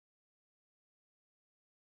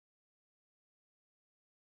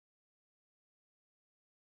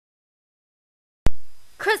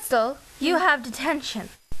Crystal, you have detention.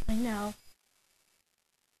 I know.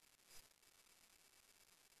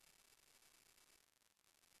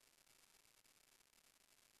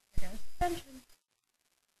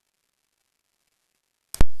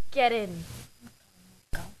 Get in.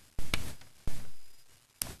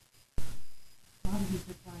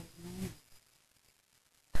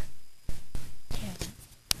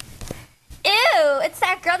 Ew, it's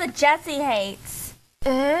that girl that Jessie hates.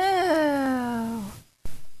 Ew.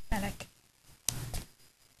 Pathetic.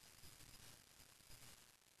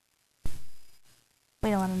 We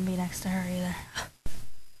don't want him to be next to her either.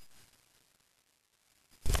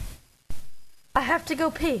 I have to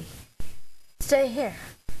go pee. Stay here.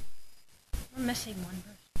 We're missing one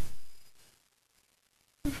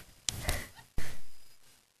person.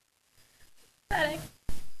 Pathetic.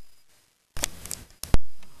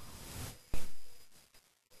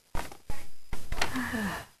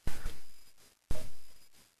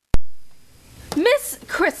 Miss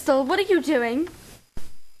Crystal, what are you doing?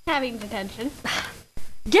 Having detention.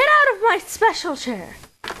 Get out of my special chair.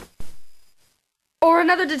 Or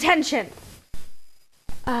another detention.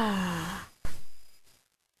 Ah.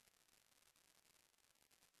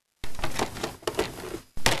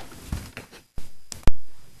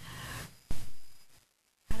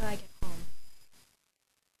 How do I get home?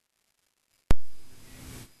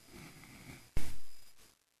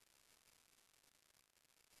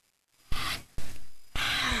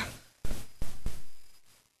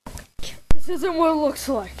 This isn't what it looks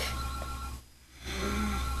like.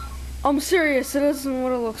 I'm serious, it isn't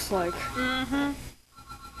what it looks like. Mm-hmm.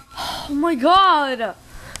 Oh my god!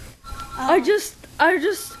 I'm just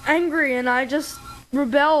angry and I just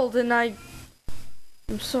rebelled and I'm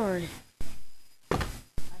sorry.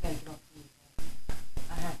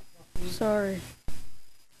 Sorry.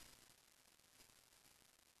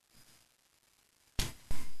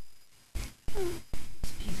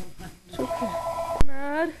 It's okay.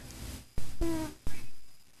 Mad?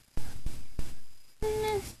 I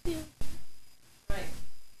missed you.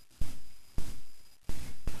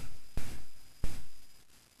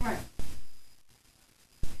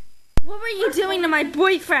 What were you doing to my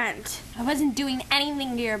boyfriend? I wasn't doing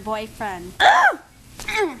anything to your boyfriend.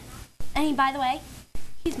 And by the way,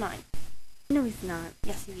 he's mine. No, he's not.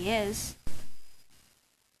 Yes, he is.